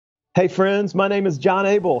Hey friends, my name is John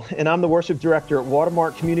Abel, and I'm the worship director at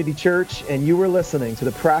Watermark Community Church, and you are listening to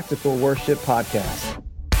the Practical Worship Podcast.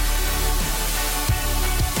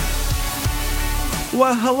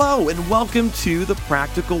 Well, hello, and welcome to the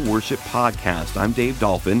Practical Worship Podcast. I'm Dave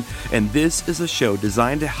Dolphin, and this is a show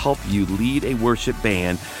designed to help you lead a worship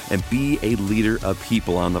band and be a leader of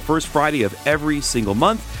people. On the first Friday of every single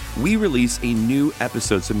month, we release a new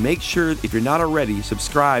episode, so make sure, if you're not already,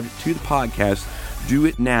 subscribe to the podcast. Do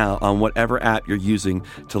it now on whatever app you're using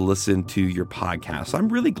to listen to your podcast. I'm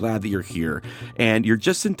really glad that you're here, and you're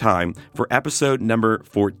just in time for episode number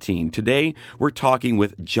 14. Today, we're talking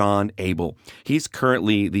with John Abel. He's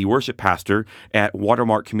currently the worship pastor at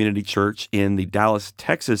Watermark Community Church in the Dallas,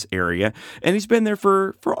 Texas area, and he's been there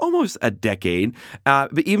for almost a decade.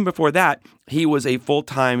 But even before that, he was a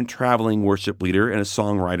full-time traveling worship leader and a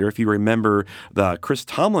songwriter. If you remember the Chris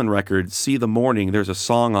Tomlin record, See the Morning, there's a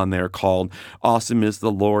song on there called Awesome is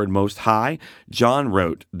the Lord Most High. John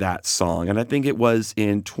wrote that song, and I think it was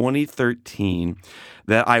in 2013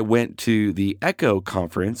 that I went to the Echo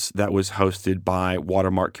conference that was hosted by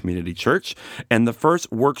Watermark Community Church, and the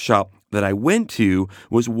first workshop that I went to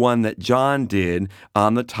was one that John did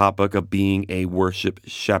on the topic of being a worship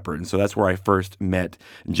shepherd. And so that's where I first met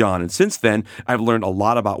John. And since then, I've learned a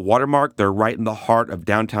lot about Watermark. They're right in the heart of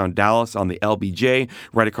downtown Dallas on the LBJ,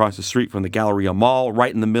 right across the street from the Galleria Mall,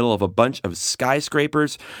 right in the middle of a bunch of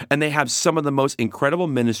skyscrapers. And they have some of the most incredible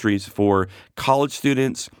ministries for college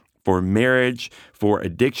students, for marriage, for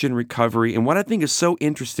addiction recovery. And what I think is so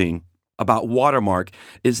interesting about Watermark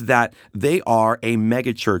is that they are a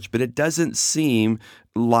mega church, but it doesn't seem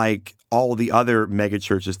like all the other mega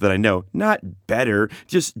churches that I know. Not better,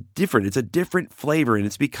 just different. It's a different flavor, and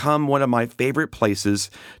it's become one of my favorite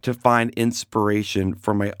places to find inspiration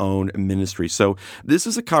for my own ministry. So this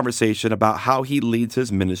is a conversation about how he leads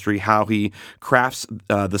his ministry, how he crafts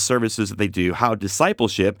the services that they do, how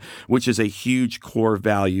discipleship, which is a huge core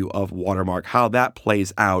value of Watermark, how that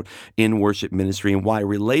plays out in worship ministry, and why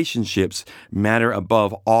relationships matter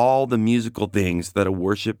above all the musical things that a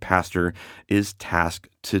worship pastor is tasked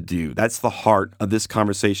to do. That's the heart of this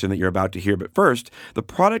conversation that you're about to hear. But first, the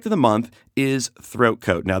product of the month is Throat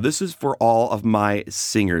Coat. Now, this is for all of my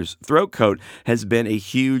singers. Throat Coat has been a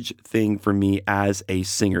huge thing for me as a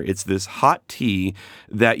singer. It's this hot tea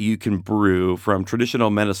that you can brew from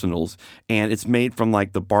traditional medicinals, and it's made from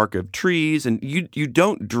like the bark of trees, and you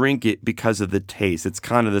don't drink it because of the taste. It's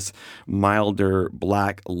kind of this milder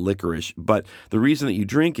black licorice. But the reason that you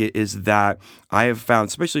drink it is that I have found,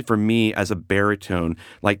 especially for me as a baritone,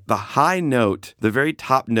 like the high note, the very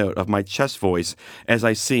top note of my chest voice as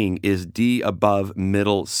I sing is D above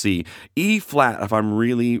middle C. E flat if I'm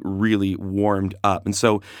really, really warmed up. And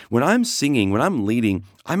so when I'm singing, when I'm leading,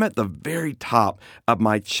 I'm at the very top of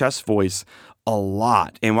my chest voice a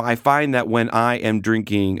lot. And I find that when I am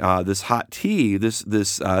drinking this hot tea, this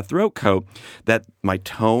Throat Coat, that my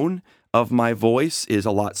tone of my voice is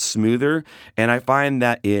a lot smoother, and I find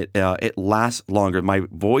that it lasts longer. My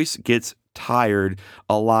voice gets tired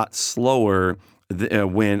a lot slower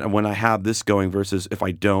when I have this going versus if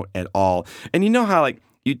I don't at all. And you know how like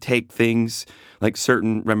you take things like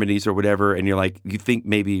certain remedies or whatever, and you're like, you think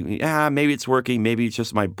maybe it's working, maybe it's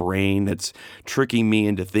just my brain that's tricking me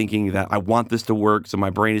into thinking that I want this to work, so my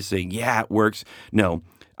brain is saying, yeah, it works. No.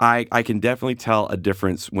 I can definitely tell a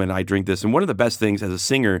difference when I drink this. And one of the best things as a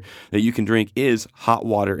singer that you can drink is hot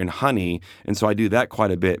water and honey. And so I do that quite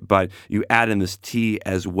a bit. But you add in this tea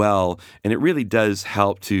as well. And it really does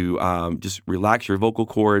help to just relax your vocal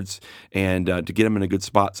cords and to get them in a good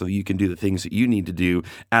spot so that you can do the things that you need to do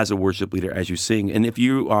as a worship leader as you sing. And if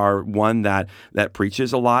you are one that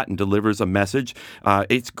preaches a lot and delivers a message,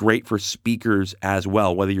 it's great for speakers as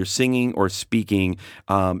well. Whether you're singing or speaking,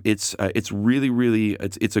 it's really, really,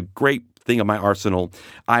 it's a great thing of my arsenal.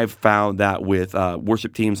 I've found that with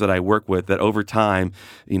worship teams that I work with, that over time,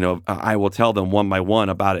 I will tell them one by one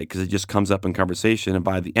about it because it just comes up in conversation. And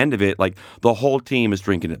by the end of it, like the whole team is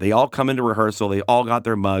drinking it. They all come into rehearsal. They all got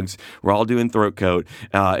their mugs. We're all doing Throat Coat,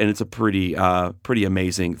 and it's a pretty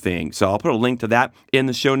amazing thing. So I'll put a link to that in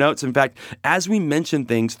the show notes. In fact, as we mention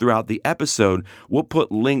things throughout the episode, we'll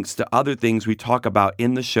put links to other things we talk about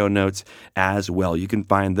in the show notes as well. You can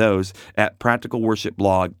find those at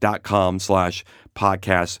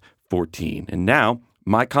practicalworshipblog.com/podcast 14. And now,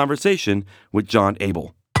 my conversation with John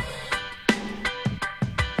Abel.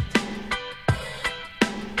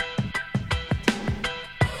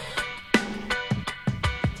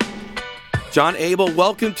 John Abel,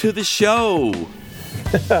 welcome to the show.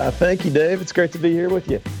 Thank you, Dave. It's great to be here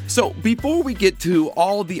with you. So before we get to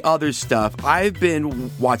all the other stuff, I've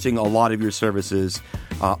been watching a lot of your services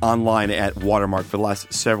online at Watermark for the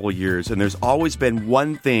last several years, and there's always been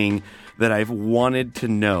one thing that I've wanted to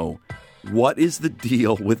know. What is the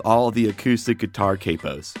deal with all the acoustic guitar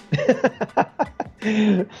capos?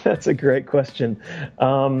 That's a great question.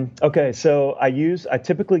 Okay, so I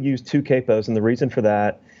typically use two capos, and the reason for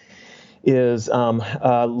that is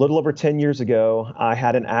a little over 10 years ago, I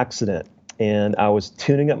had an accident, and I was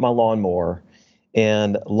tuning up my lawnmower,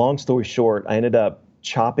 and long story short, I ended up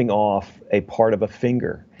chopping off a part of a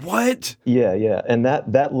finger. What? Yeah, and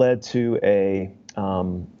that led to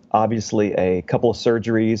obviously a couple of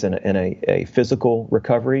surgeries and a physical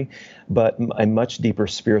recovery, but a much deeper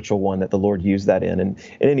spiritual one that the Lord used that in. And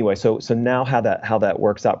anyway, so now how that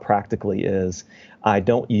works out practically is I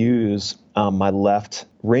don't use my left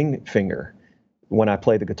ring finger when I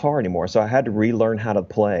play the guitar anymore. So I had to relearn how to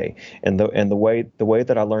play, and the way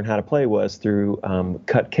that I learned how to play was through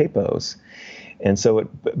cut capos. And so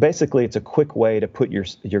basically it's a quick way to put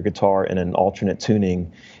your guitar in an alternate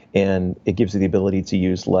tuning, and it gives you the ability to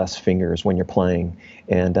use less fingers when you're playing.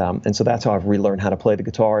 And so that's how I've relearned how to play the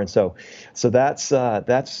guitar. And so that's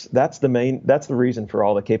the reason for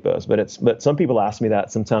all the capos. But some people ask me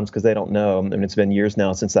that sometimes because they don't know. And it's been years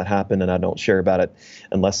now since that happened, and I don't share about it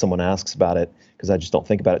unless someone asks about it, because I just don't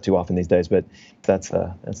think about it too often these days. But that's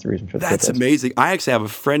the reason for the That's capos. amazing. I actually have a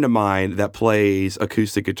friend of mine that plays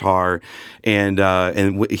acoustic guitar, and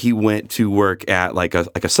he went to work at like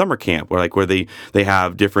a summer camp where they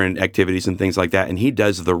have different activities and things like that, and he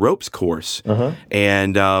does the ropes course.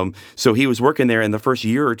 And so he was working there, and the first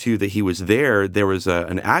year or two that he was there was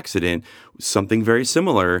an accident, something very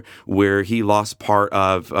similar, where he lost part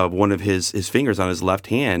of one of his fingers on his left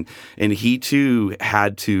hand, and he too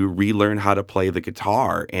had to relearn how to play the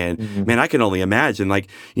guitar. And man, I can only imagine, like,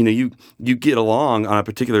 you get along on a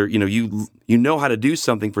particular, you know how to do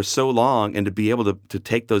something for so long, and to be able to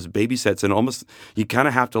take those baby steps, and almost you kind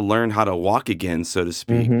of have to learn how to walk again, so to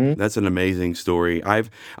speak. That's an amazing story. I've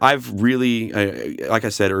really, like I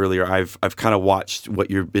said earlier, I've kind of watched what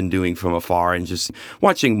you've been doing from afar, and just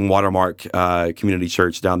watching Watermark Community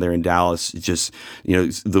Church down there in Dallas, just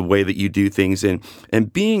the way that you do things,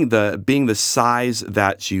 and being the size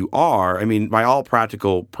that you are. I mean, by all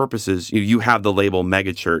practical purposes, you have the label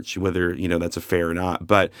megachurch, whether that's a fair or not.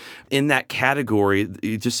 But in that category,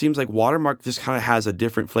 it just seems like Watermark just kind of has a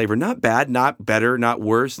different flavor. Not bad, not better, not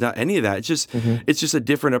worse, not any of that. It's just a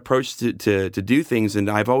different approach to do things. And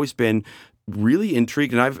I've always been really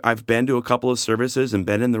intrigued, and I've been to a couple of services and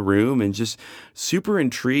been in the room, and just super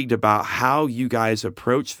intrigued about how you guys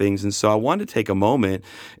approach things. And so I wanted to take a moment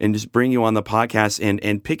and just bring you on the podcast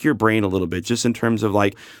and pick your brain a little bit, just in terms of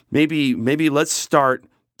like maybe let's start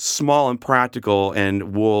small and practical,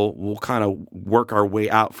 and we'll kind of work our way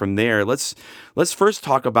out from there. Let's first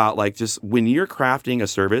talk about, like, just when you're crafting a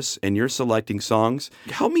service and you're selecting songs,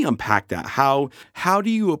 help me unpack that. How do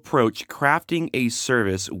you approach crafting a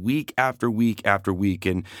service week after week after week,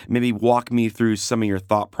 and maybe walk me through some of your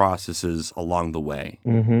thought processes along the way?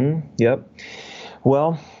 Yep.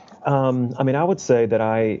 Well, I would say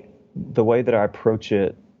that the way that I approach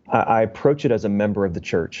it, I approach it as a member of the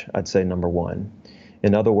church. I'd say number one.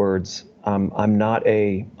 In other words, I'm not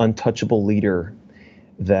a untouchable leader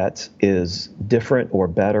that is different or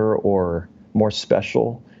better or more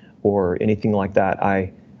special or anything like that.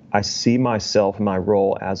 I see myself, my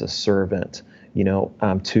role as a servant,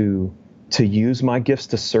 to use my gifts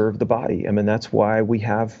to serve the body. I mean, that's why we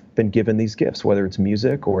have been given these gifts, whether it's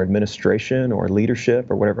music or administration or leadership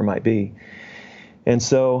or whatever it might be. And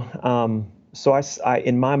so, I,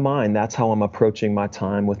 in my mind, that's how I'm approaching my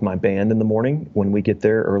time with my band in the morning when we get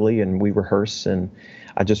there early and we rehearse. And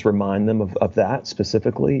I just remind them of that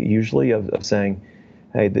specifically, usually of saying,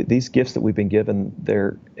 hey, these gifts that we've been given,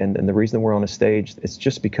 and the reason we're on a stage, it's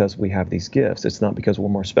just because we have these gifts. It's not because we're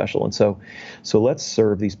more special. And so let's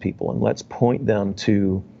serve these people, and let's point them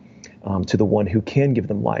to the one who can give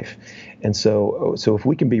them life. And so if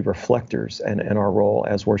we can be reflectors in our role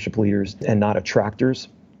as worship leaders and not attractors,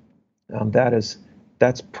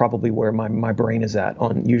 that's probably where my brain is at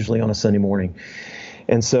usually on a Sunday morning.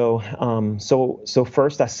 And so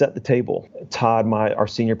first I set the table. Todd, our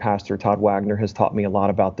senior pastor, Todd Wagner, has taught me a lot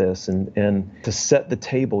about this. And to set the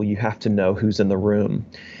table, you have to know who's in the room.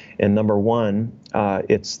 And number one,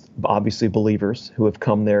 it's obviously believers who have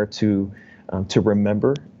come there to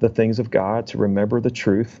remember the things of God, to remember the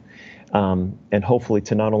truth, and hopefully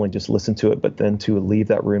to not only just listen to it, but then to leave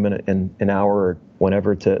that room in an hour or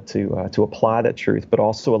whenever to apply that truth. But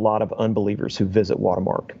also a lot of unbelievers who visit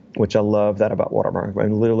Watermark, which I love that about Watermark. I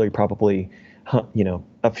mean, literally probably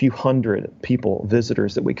a few hundred people,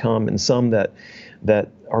 visitors that we come, and some that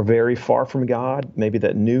are very far from God, maybe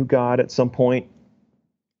that knew God at some point,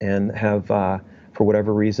 and have, for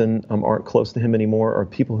whatever reason, aren't close to him anymore, or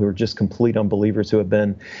people who are just complete unbelievers who have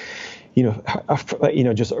been,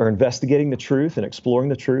 just are investigating the truth and exploring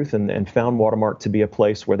the truth, and found Watermark to be a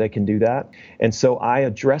place where they can do that. And so I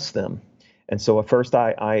address them. And so at first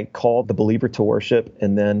I called the believer to worship,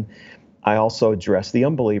 and then I also addressed the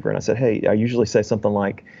unbeliever. And I said, hey, I usually say something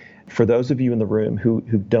like, for those of you in the room who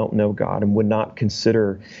don't know God and would not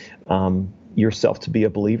consider yourself to be a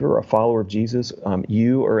believer or a follower of Jesus,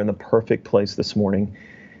 you are in the perfect place this morning,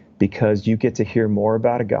 because you get to hear more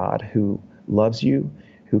about a God who loves you,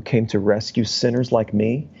 who came to rescue sinners like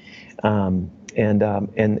me,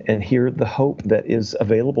 and hear the hope that is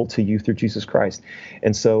available to you through Jesus Christ.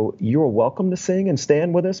 And so you're welcome to sing and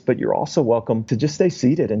stand with us, but you're also welcome to just stay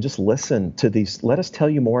seated and just listen to these. Let us tell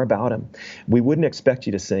you more about him. We wouldn't expect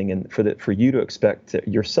you to sing, and for you to expect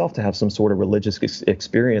yourself to have some sort of religious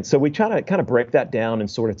experience. So we try to kind of break that down and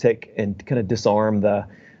sort of take and kind of disarm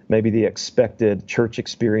maybe the expected church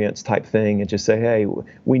experience type thing, and just say, hey,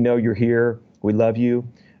 we know you're here. We love you.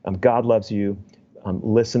 God loves you.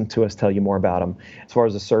 Listen to us tell you more about him. As far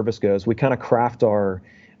as the service goes, we kind of craft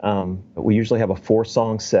we usually have a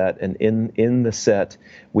 4-song set, and in the set,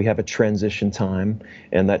 we have a transition time,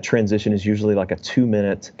 and that transition is usually like a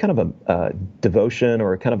 2-minute kind of a devotion,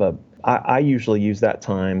 or kind of I usually use that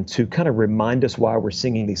time to kind of remind us why we're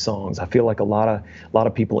singing these songs. I feel like a lot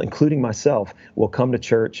of people, including myself, will come to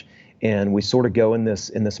church, and we sort of go in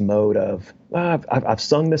this mode of, I've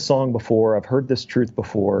sung this song before, I've heard this truth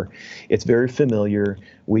before, it's very familiar.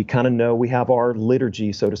 We kind of know, we have our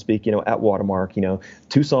liturgy, so to speak, at Watermark,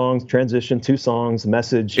 2 songs, transition, 2 songs,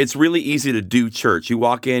 message. It's really easy to do church. You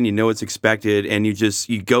walk in, you know it's expected, and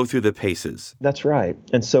you go through the paces. That's right.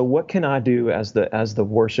 And so what can I do as the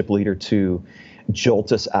worship leader to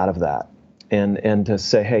jolt us out of that, and to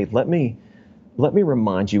say, hey, let me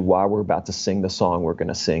remind you why we're about to sing the song we're going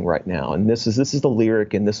to sing right now. And this is the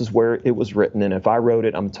lyric, and this is where it was written. And if I wrote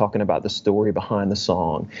it, I'm talking about the story behind the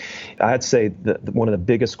song. I'd say that one of the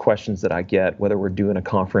biggest questions that I get, whether we're doing a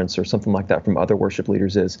conference or something like that from other worship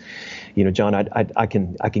leaders, is, John, I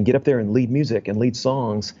can get up there and lead music and lead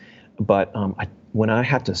songs, but when I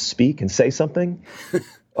have to speak and say something,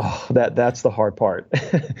 oh, that's the hard part.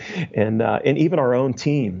 And even our own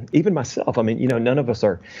team, even myself, none of us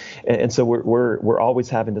are. And so we're always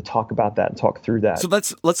having to talk about that and talk through that. So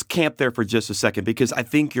let's camp there for just a second, because I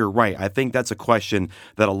think you're right. I think that's a question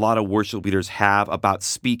that a lot of worship leaders have about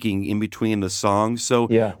speaking in between the songs. So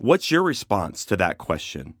What's your response to that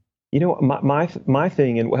question? My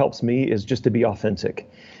thing, and what helps me, is just to be authentic.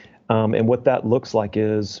 And what that looks like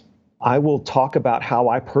is, I will talk about how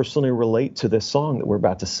I personally relate to this song that we're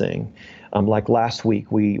about to sing. Like last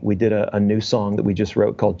week, we did a new song that we just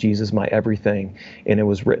wrote called Jesus My Everything, and it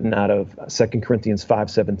was written out of 2 Corinthians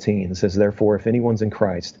 5:17. It says, therefore, if anyone's in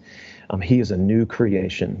Christ, he is a new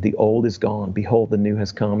creation. The old is gone. Behold, the new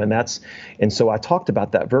has come. And so I talked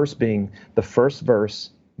about that verse being the first verse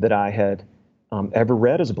that I had ever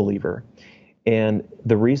read as a believer. And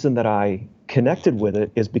the reason that I connected with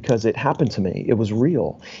it is because it happened to me. It was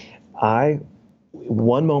real.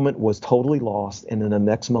 One moment was totally lost, and in the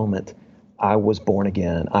next moment, I was born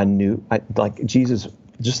again. I knew, like Jesus,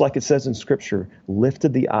 just like it says in Scripture,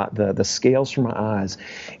 lifted the scales from my eyes,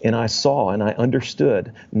 and I saw and I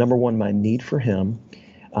understood, number one, my need for him,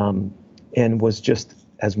 and was just,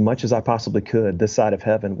 as much as I possibly could, this side of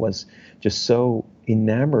heaven, was just so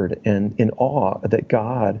enamored and in awe that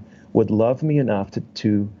God would love me enough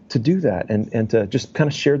to do that, and to just kind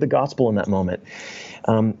of share the gospel in that moment.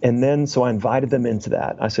 And then, so I invited them into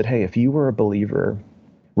that. I said, hey, if you were a believer,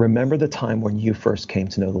 remember the time when you first came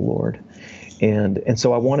to know the Lord. And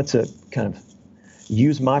so I wanted to kind of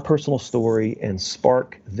use my personal story and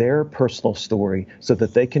spark their personal story so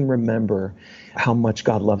that they can remember how much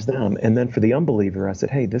God loves them. And then for the unbeliever, I said,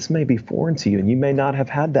 hey, this may be foreign to you, and you may not have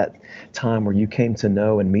had that time where you came to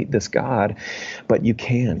know and meet this God, but you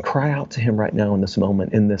can cry out to him right now in this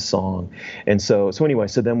moment, in this song. And so anyway,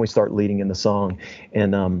 so then we start leading in the song.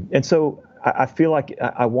 And so I feel like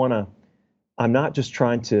I'm not just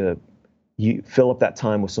trying to fill up that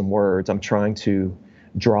time with some words. I'm trying to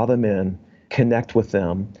draw them in, connect with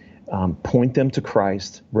them, point them to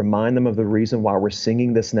Christ, remind them of the reason why we're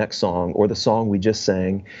singing this next song or the song we just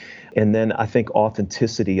sang. And then I think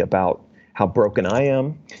authenticity about how broken I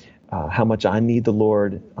am, how much I need the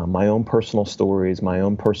Lord, my own personal stories, my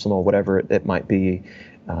own personal whatever it might be,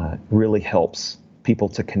 really helps people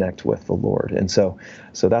to connect with the Lord. And so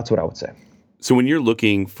that's what I would say. So when you're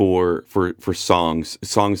looking for songs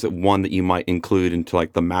that you might include into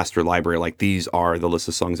like the master library, like these are the list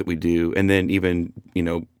of songs that we do, and then even,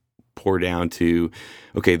 pour down to,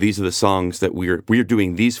 okay, these are the songs that we're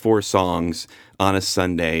doing these 4 songs on a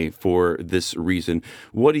Sunday for this reason.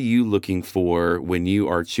 What are you looking for when you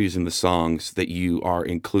are choosing the songs that you are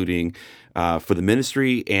including for the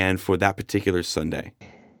ministry and for that particular Sunday?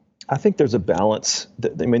 I think there's a balance.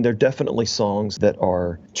 I mean, there are definitely songs that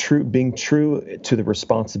are being true to the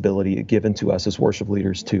responsibility given to us as worship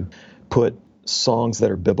leaders to put songs that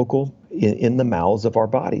are biblical in the mouths of our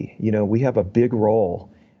body. You know, we have a big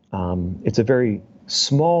role. It's a very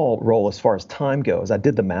small role as far as time goes. I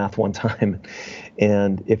did the math one time,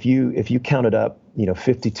 and if you counted up,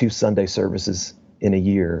 52 Sunday services in a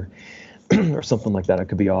year, or something like that, I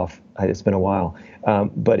could be off. It's been a while.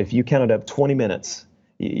 But if you counted up 20 minutes,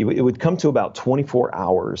 it would come to about 24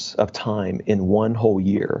 hours of time in one whole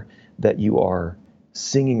year that you are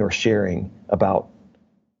singing or sharing about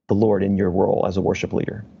the Lord in your role as a worship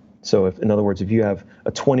leader. So in other words, if you have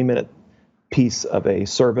a 20-minute piece of a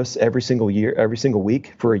service every single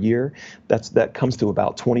week for a year, that comes to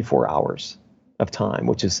about 24 hours of time,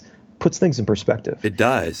 which puts things in perspective. It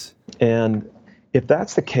does. And if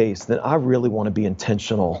that's the case, then I really want to be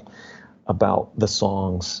intentional about the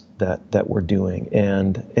songs that we're doing.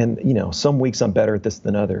 And some weeks I'm better at this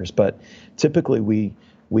than others, but typically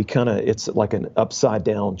we kind of, it's like an upside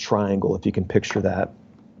down triangle, if you can picture that.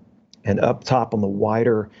 And up top on the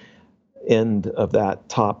wider end of that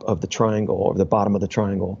top of the triangle, or the bottom of the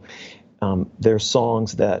triangle, there's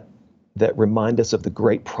songs that remind us of the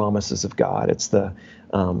great promises of God. It's the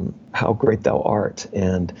how great thou art,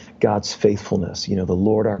 and God's faithfulness, the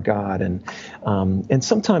Lord our God. And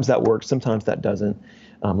sometimes that works, sometimes that doesn't.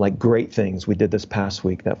 Like Great Things, we did this past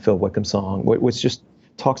week, that Phil Wickham song, which just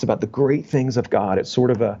talks about the great things of God. It's sort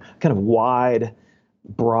of a kind of wide,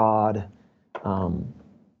 broad,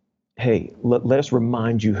 hey, let us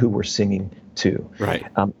remind you who we're singing to. Right.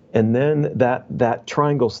 And then that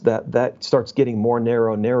triangle, that starts getting more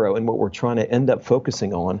narrow, and what we're trying to end up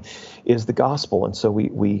focusing on is the gospel. And so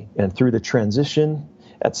we through the transition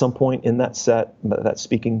at some point in that set, that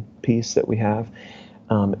speaking piece that we have,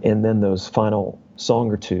 and then those final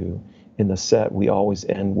song or two in the set, we always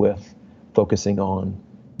end with focusing on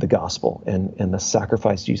the gospel and the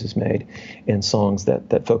sacrifice Jesus made, and songs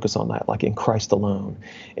that focus on that, like In Christ Alone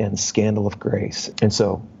and Scandal of Grace. And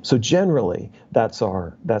so generally that's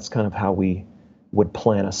kind of how we would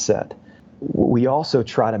plan a set. We also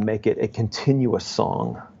try to make it a continuous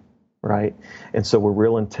song, right? And so we're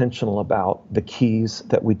real intentional about the keys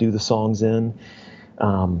that we do the songs in,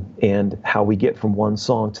 and how we get from one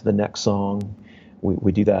song to the next song.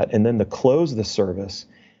 We do that. And then the close of the service,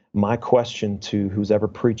 my question to who's ever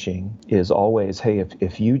preaching is always, hey,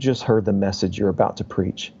 if you just heard the message you're about to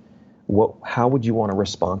preach, how would you want to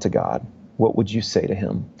respond to God? What would you say to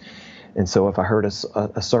him? And so if I heard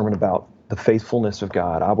a sermon about the faithfulness of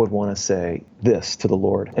God, I would want to say this to the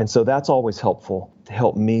Lord. And so that's always helpful to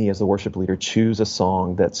help me as a worship leader choose a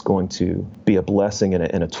song that's going to be a blessing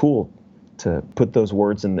and a tool to put those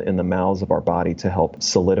words in the mouths of our body to help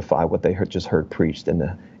solidify what they just heard preached and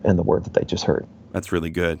the word that they just heard. That's really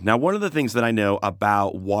good. Now, one of the things that I know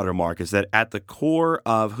about Watermark is that at the core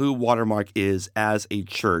of who Watermark is as a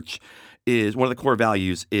church is one of the core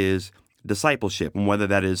values is discipleship, and whether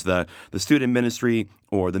that is the student ministry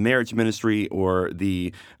or the marriage ministry or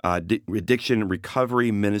the addiction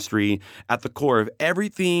recovery ministry, at the core of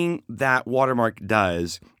everything that Watermark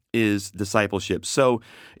does is discipleship. So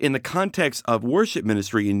in the context of worship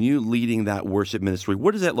ministry and you leading that worship ministry,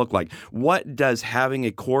 what does that look like? What does having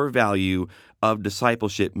a core value of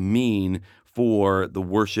discipleship mean for the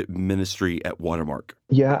worship ministry at Watermark?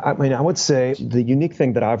 Yeah, I mean, I would say the unique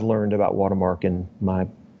thing that I've learned about Watermark in my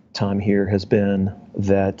time here has been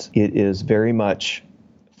that it is very much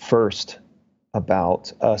first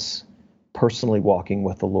about us personally walking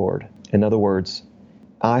with the Lord. In other words,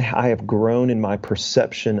 I have grown in my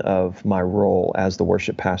perception of my role as the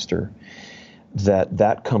worship pastor,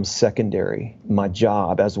 that comes secondary. My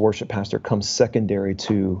job as a worship pastor comes secondary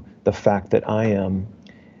to the fact that I am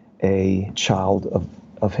a child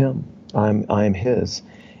of him. I am his.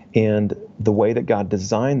 And the way that God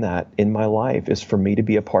designed that in my life is for me to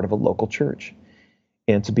be a part of a local church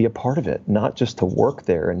and to be a part of it, not just to work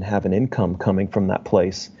there and have an income coming from that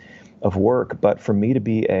place of work, but for me to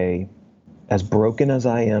be as broken as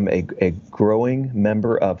I am, a growing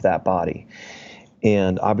member of that body.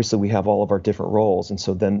 And obviously we have all of our different roles. And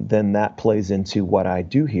so then that plays into what I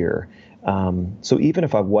do here. So even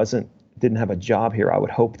if I didn't have a job here, I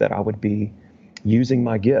would hope that I would be using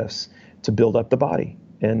my gifts to build up the body,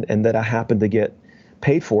 and that I happen to get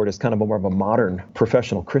paid for it as kind of more of a modern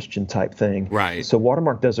professional Christian type thing. Right. So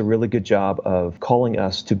Watermark does a really good job of calling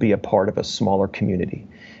us to be a part of a smaller community.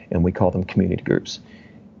 and we call them community groups.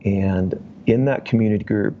 And in that community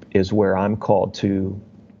group is where I'm called to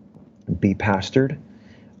be pastored,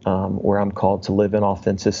 where I'm called to live in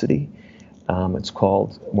authenticity. It's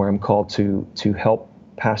called where I'm called to help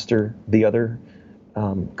pastor the other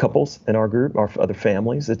couples in our group, our other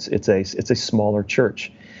families. It's a smaller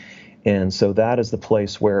church, and so that is the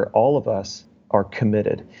place where all of us are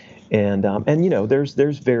committed. And there's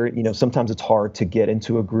very, sometimes it's hard to get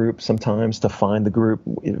into a group, sometimes to find the group,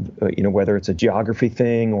 whether it's a geography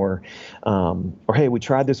thing or hey, we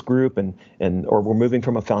tried this group or we're moving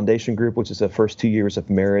from a foundation group, which is the first 2 years of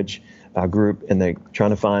marriage group, and they're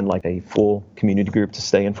trying to find like a full community group to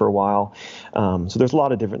stay in for a while. So there's a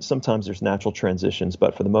lot of different, sometimes there's natural transitions,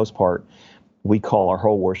 but for the most part, we call our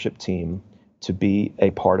whole worship team to be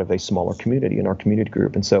a part of a smaller community in our community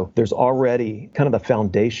group. And so there's already kind of the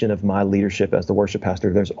foundation of my leadership as the worship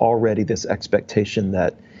pastor. There's already this expectation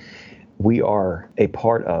that we are a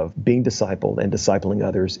part of being discipled and discipling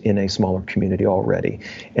others in a smaller community already.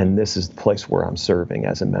 And this is the place where I'm serving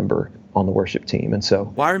as a member on the worship team. And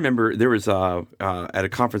so, well, I remember there was at a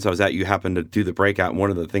conference I was at, you happened to do the breakout. And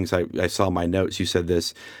one of the things I saw in my notes, you said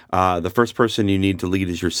this, the first person you need to lead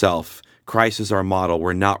is yourself. Christ is our model.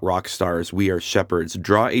 We're not rock stars. We are shepherds.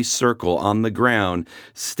 Draw a circle on the ground,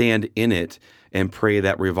 stand in it, and pray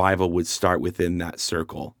that revival would start within that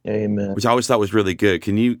circle. Amen. Which I always thought was really good.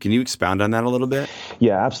 Can you expound on that a little bit?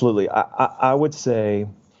 Yeah, absolutely. I would say,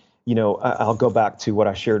 I'll go back to what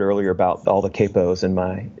I shared earlier about all the capos and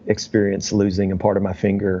my experience losing a part of my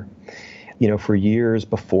finger. For years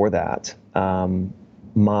before that,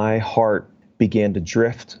 my heart began to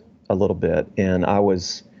drift a little bit, and I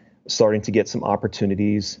was starting to get some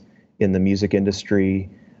opportunities in the music industry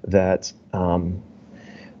that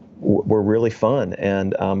were really fun.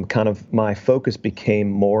 And kind of my focus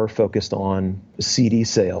became more focused on CD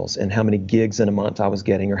sales and how many gigs in a month I was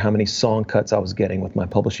getting, or how many song cuts I was getting with my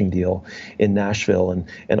publishing deal in Nashville,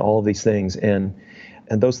 and all of these things. And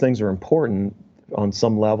those things are important on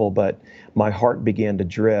some level, but my heart began to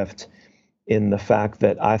drift in the fact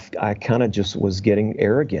that I kind of just was getting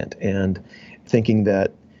arrogant and thinking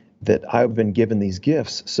that I've been given these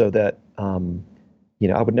gifts so that,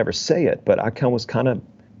 I would never say it, but I was kind of,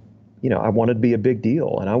 I wanted to be a big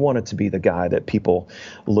deal, and I wanted to be the guy that people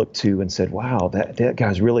looked to and said, wow, that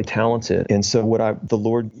guy's really talented. And so the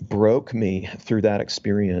Lord broke me through that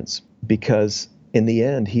experience, because in the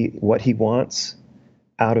end, what he wants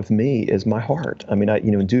out of me is my heart. I mean,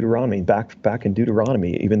 in Deuteronomy, back in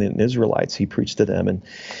Deuteronomy, even the Israelites, he preached to them and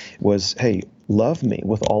was, hey, love me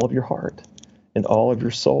with all of your heart and all of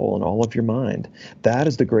your soul and all of your mind. That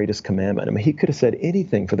is the greatest commandment. I mean, he could have said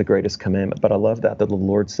anything for the greatest commandment, but I love that the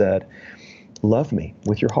Lord said, love me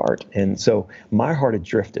with your heart. And so my heart had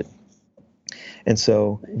drifted. And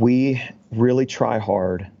so we really try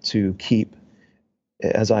hard to keep,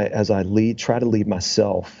 as I try to lead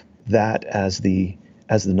myself, that as the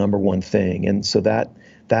number one thing. And so that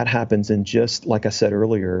happens. And just like I said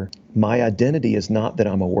earlier, my identity is not that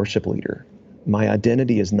I'm a worship leader. My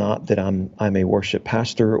identity is not that I'm a worship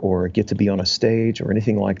pastor or get to be on a stage or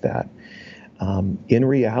anything like that. In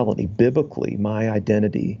reality, biblically, my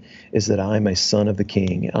identity is that I'm a son of the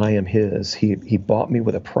King. I am his. He bought me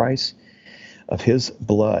with a price of his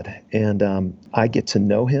blood, and I get to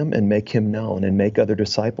know him and make him known and make other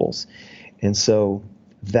disciples. And so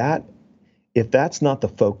if that's not the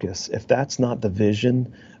focus, if that's not the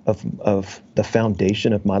vision of the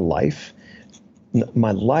foundation of my life,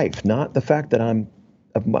 not the fact that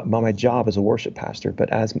my job as a worship pastor, but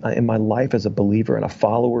in my life as a believer and a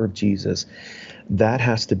follower of Jesus, that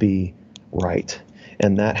has to be right,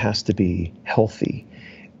 and that has to be healthy.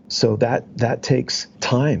 So that takes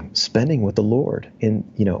time spending with the Lord and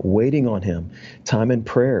waiting on him, time in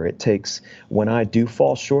prayer. It takes, when I do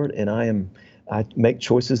fall short and I make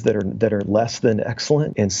choices that are less than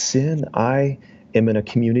excellent and sin, I am in a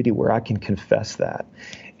community where I can confess that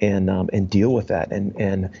and deal with that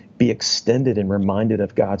and be extended and reminded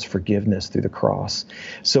of God's forgiveness through the cross.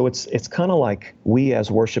 So it's kind of like we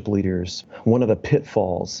as worship leaders, one of the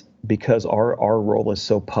pitfalls, because our role is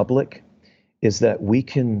so public, is that we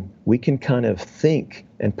can kind of think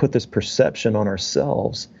and put this perception on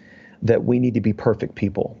ourselves that we need to be perfect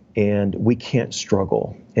people and we can't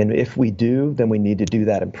struggle. And if we do, then we need to do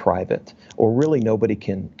that in private, or really nobody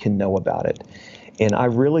can know about it. And I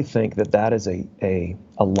really think that is a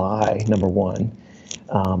lie, number one.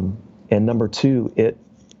 And number two, it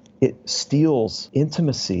steals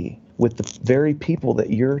intimacy with the very people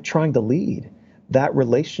that you're trying to lead, that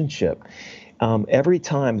relationship. Every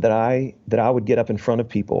time that I would get up in front of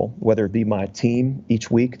people, whether it be my team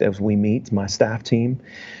each week as we meet, my staff team,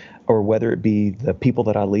 or whether it be the people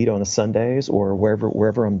that I lead on the Sundays or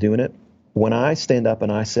wherever I'm doing it, when I stand up and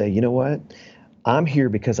I say, you know what, I'm here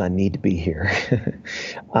because I need to be here.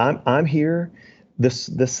 I'm here this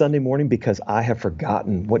Sunday morning because I have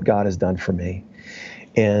forgotten what God has done for me,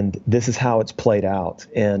 and this is how it's played out.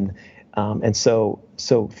 And so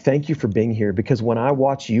thank you for being here, because when I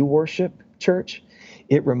watch you worship, church,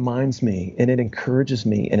 it reminds me and it encourages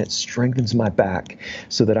me and it strengthens my back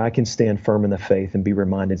so that I can stand firm in the faith and be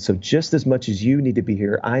reminded. So just as much as you need to be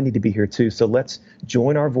here, I need to be here too. So let's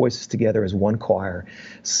join our voices together as one choir,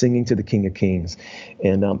 singing to the King of Kings.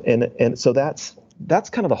 And so that's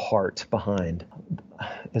kind of the heart behind,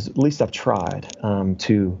 at least I've tried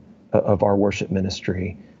of our worship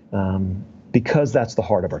ministry, because that's the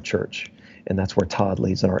heart of our church. And that's where Todd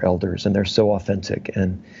leads and our elders, and they're so authentic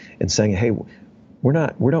and saying, hey, we're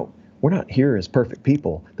not here as perfect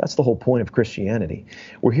people. That's the whole point of Christianity.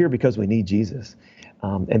 We're here because we need Jesus,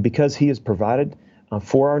 and because He has provided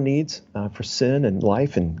for our needs, for sin and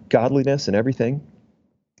life and godliness and everything.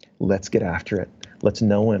 Let's get after it. Let's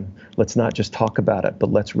know Him. Let's not just talk about it,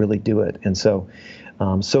 but let's really do it. And so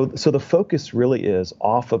the focus really is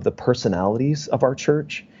off of the personalities of our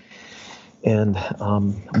church, and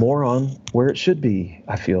more on where it should be,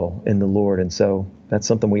 I feel, in the Lord. And so that's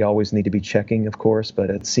something we always need to be checking, of course, but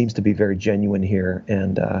it seems to be very genuine here,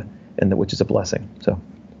 and which is a blessing. So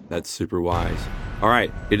that's super wise. All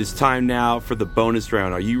right, it is time now for the bonus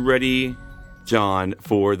round. Are you ready, John,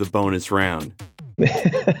 for the bonus round?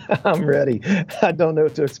 I'm ready. I don't know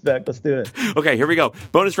what to expect. Let's do it. Okay, here we go.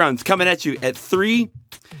 Bonus round's coming at you at 3,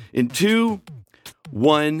 2,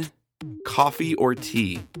 1. Coffee or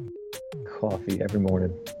tea? Coffee every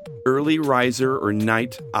morning. Early riser or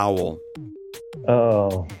night owl?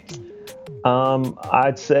 Oh,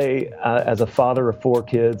 I'd say as a father of 4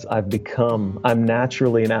 kids, I'm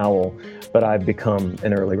naturally an owl, but I've become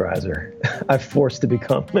an early riser. I'm forced to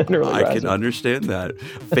become an early riser. I can understand that.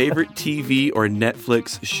 Favorite TV or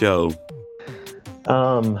Netflix show?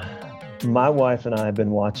 My wife and I have been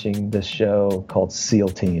watching this show called SEAL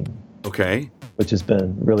Team. Okay. Which has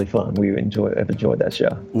been really fun. Have enjoyed that show.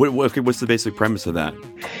 What's the basic premise of that?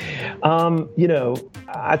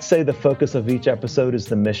 I'd say the focus of each episode is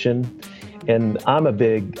the mission. And I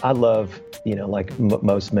love, like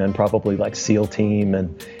most men, probably like SEAL Team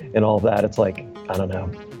and all that. It's like, I don't know,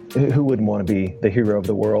 who wouldn't want to be the hero of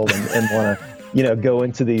the world and want to, go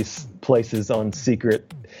into these places on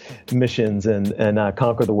secret missions and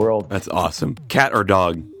conquer the world. That's awesome. Cat or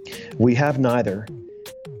dog? We have neither.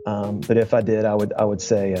 But if I did, I would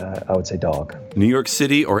say dog. New York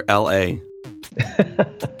City or LA?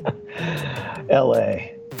 LA.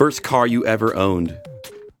 First car you ever owned?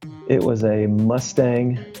 It was a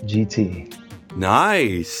Mustang GT.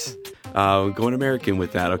 Nice. Going American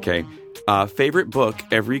with that. Okay. Favorite book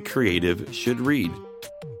every creative should read?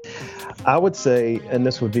 I would say, and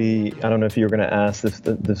this would be, I don't know if you were going to ask,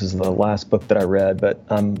 this is the last book that I read, but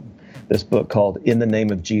this book called In the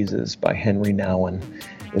Name of Jesus by Henry Nouwen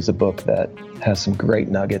is a book that has some great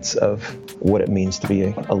nuggets of what it means to be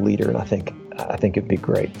a leader. And I think it'd be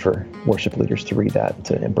great for worship leaders to read that,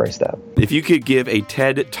 to embrace that. If you could give a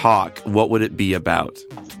TED Talk, what would it be about?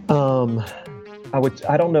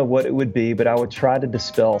 I don't know what it would be, but I would try to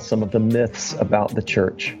dispel some of the myths about the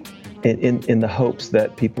church in the hopes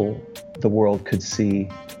that the world could see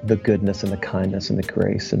the goodness and the kindness and the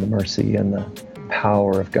grace and the mercy and the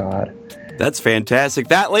power of God. That's fantastic.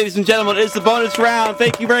 That, ladies and gentlemen, is the bonus round.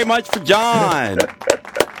 Thank you very much for John.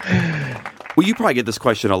 Well, you probably get this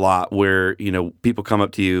question a lot where, people come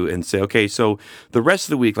up to you and say, okay, so the rest of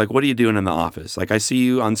the week, like, what are you doing in the office? Like, I see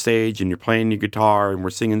you on stage and you're playing your guitar and we're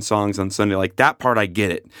singing songs on Sunday. Like, that part, I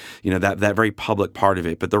get it, that very public part of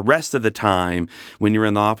it. But the rest of the time when you're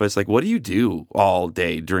in the office, like, what do you do all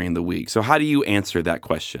day during the week? So how do you answer that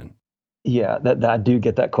question? Yeah, that I do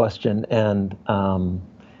get that question. And,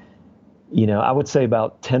 I would say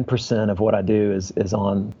about 10% of what I do is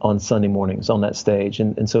on Sunday mornings on that stage.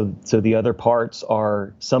 And so the other parts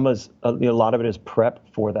are a lot of it is prep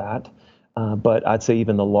for that. But I'd say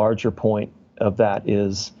even the larger point of that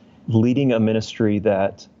is leading a ministry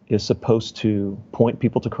that is supposed to point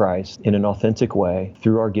people to Christ in an authentic way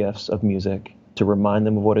through our gifts of music, to remind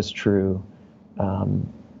them of what is true.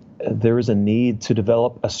 There is a need to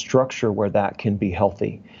develop a structure where that can be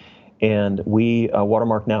healthy. And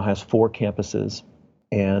Watermark now has 4 campuses,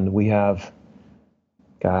 and we have,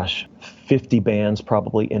 50 bands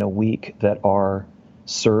probably in a week that are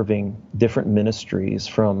serving different ministries,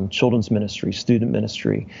 from children's ministry, student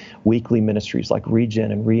ministry, weekly ministries like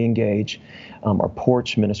Regen and Reengage, our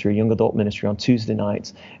Porch ministry, young adult ministry on Tuesday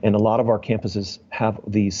nights. And a lot of our campuses have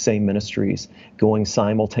these same ministries going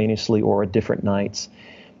simultaneously or at different nights.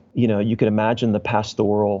 You can imagine the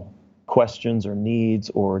pastoral questions or needs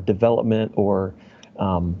or development or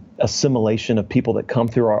assimilation of people that come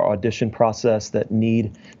through our audition process that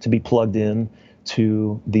need to be plugged in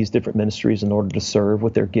to these different ministries in order to serve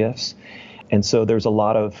with their gifts. And so there's a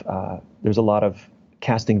lot of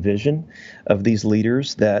casting vision of these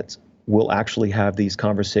leaders that will actually have these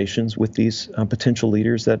conversations with these potential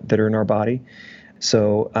leaders that are in our body.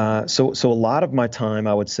 So a lot of my time,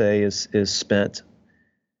 I would say, is spent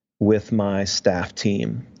with my staff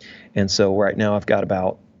team. And so right now I've got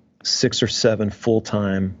about 6 or 7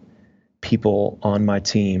 full-time people on my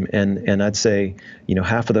team. And I'd say,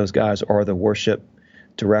 half of those guys are the worship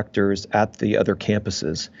directors at the other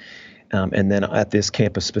campuses. And then at this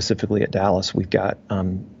campus, specifically at Dallas, we've got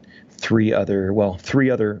 3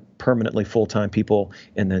 other permanently full-time people,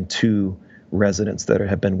 and then 2 residents that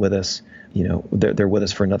have been with us. They're with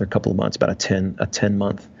us for another couple of months, about a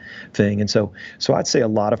 10-month thing. And so I'd say a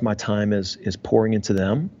lot of my time is pouring into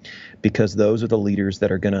them, because those are the leaders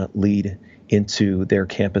that are going to lead into their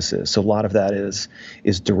campuses. So a lot of that is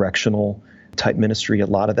directional type ministry. A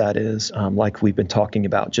lot of that is like we've been talking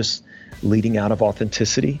about, just leading out of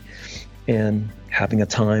authenticity and having a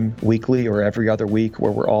time weekly or every other week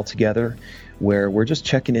where we're all together, where we're just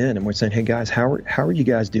checking in and we're saying, hey guys, how are you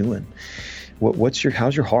guys doing?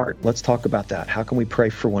 How's your heart? Let's talk about that. How can we pray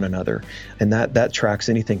for one another? And that tracks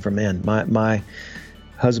anything from man. My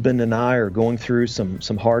husband and I are going through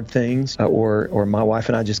some hard things, or my wife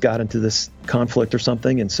and I just got into this conflict or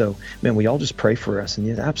something. And so, man, we all just pray for us. And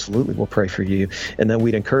yeah, absolutely, we'll pray for you. And then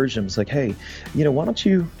we'd encourage them. It's like, hey, why don't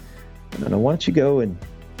you go and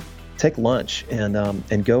take lunch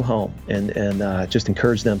and go home and just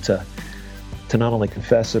encourage them to not only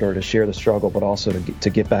confess it or to share the struggle, but also to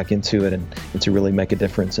get back into it and to really make a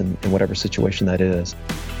difference in whatever situation that is.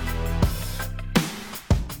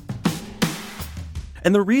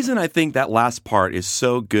 And the reason I think that last part is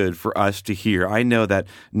so good for us to hear, I know that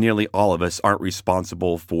nearly all of us aren't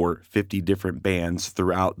responsible for 50 different bands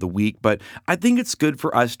throughout the week, but I think it's good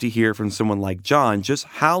for us to hear from someone like John just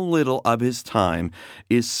how little of his time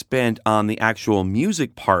is spent on the actual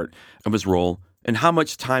music part of his role, and how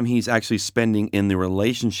much time he's actually spending in the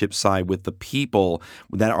relationship side with the people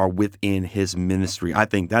that are within his ministry. I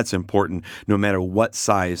think that's important no matter what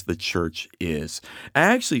size the church is. I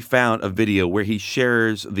actually found a video where he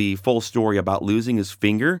shares the full story about losing his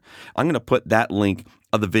finger. I'm going to put that link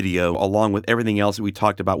of the video along with everything else that we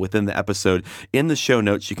talked about within the episode in the show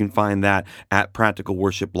notes. You can find that at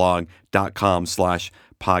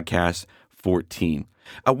practicalworshipblog.com/podcast14.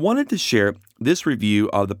 I wanted to share this review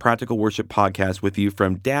of the Practical Worship Podcast with you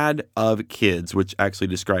from Dad of Kids, which actually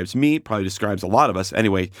describes me, probably describes a lot of us.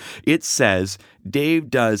 Anyway, it says, Dave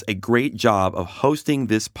does a great job of hosting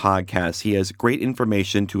this podcast. He has great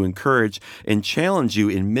information to encourage and challenge you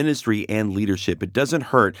in ministry and leadership. It doesn't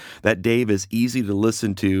hurt that Dave is easy to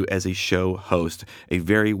listen to as a show host. A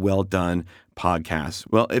very well done podcast.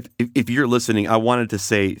 Well, if you're listening, I wanted to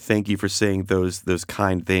say thank you for saying those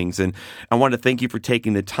kind things. And I want to thank you for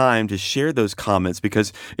taking the time to share those comments,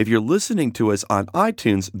 because if you're listening to us on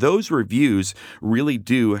iTunes, those reviews really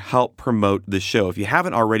do help promote the show. If you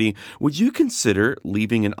haven't already, would you consider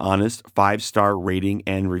leaving an honest 5-star rating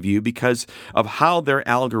and review? Because of how their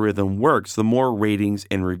algorithm works, the more ratings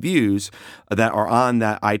and reviews that are on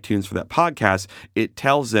that iTunes for that podcast, it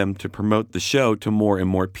tells them to promote the show to more and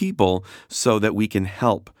more people, so that we can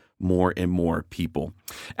help more and more people.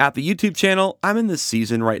 At the YouTube channel, I'm in this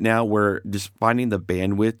season right now where just finding the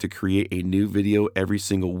bandwidth to create a new video every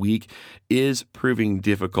single week is proving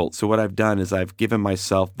difficult. So what I've done is I've given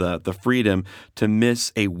myself the freedom to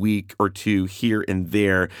miss a week or two here and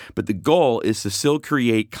there, but the goal is to still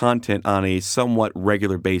create content on a somewhat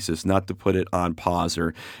regular basis, not to put it on pause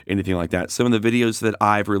or anything like that. Some of the videos that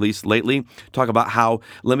I've released lately talk about how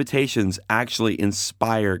limitations actually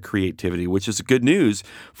inspire creativity, which is good news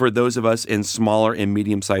for those of us in smaller and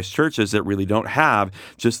medium-sized churches that really don't have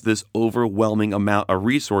just this overwhelming amount of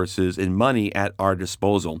resources and money at our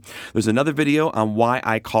disposal. There's another video on why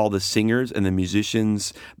I call the singers and the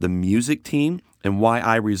musicians the music team. and why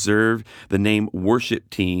I reserve the name worship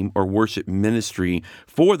team or worship ministry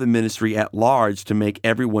for the ministry at large to make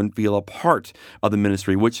everyone feel a part of the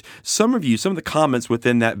ministry, which some of the comments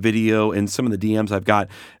within that video and some of the DMs I've got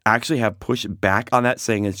actually have pushed back on that,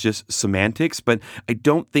 saying it's just semantics, but I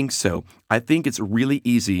don't think so. I think it's really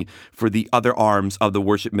easy for the other arms of the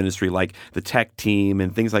worship ministry, like the tech team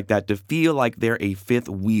and things like that, to feel like they're a fifth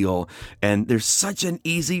wheel. And there's such an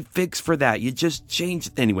easy fix for that. You just change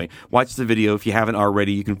it. Anyway, watch the video if you haven't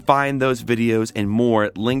already. You can find those videos and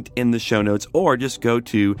more linked in the show notes, or just go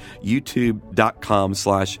to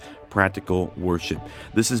youtube.com/Practical Worship.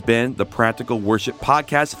 This has been the Practical Worship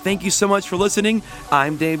Podcast. Thank you so much for listening.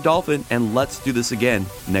 I'm Dave Dolphin, and let's do this again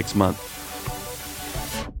next month.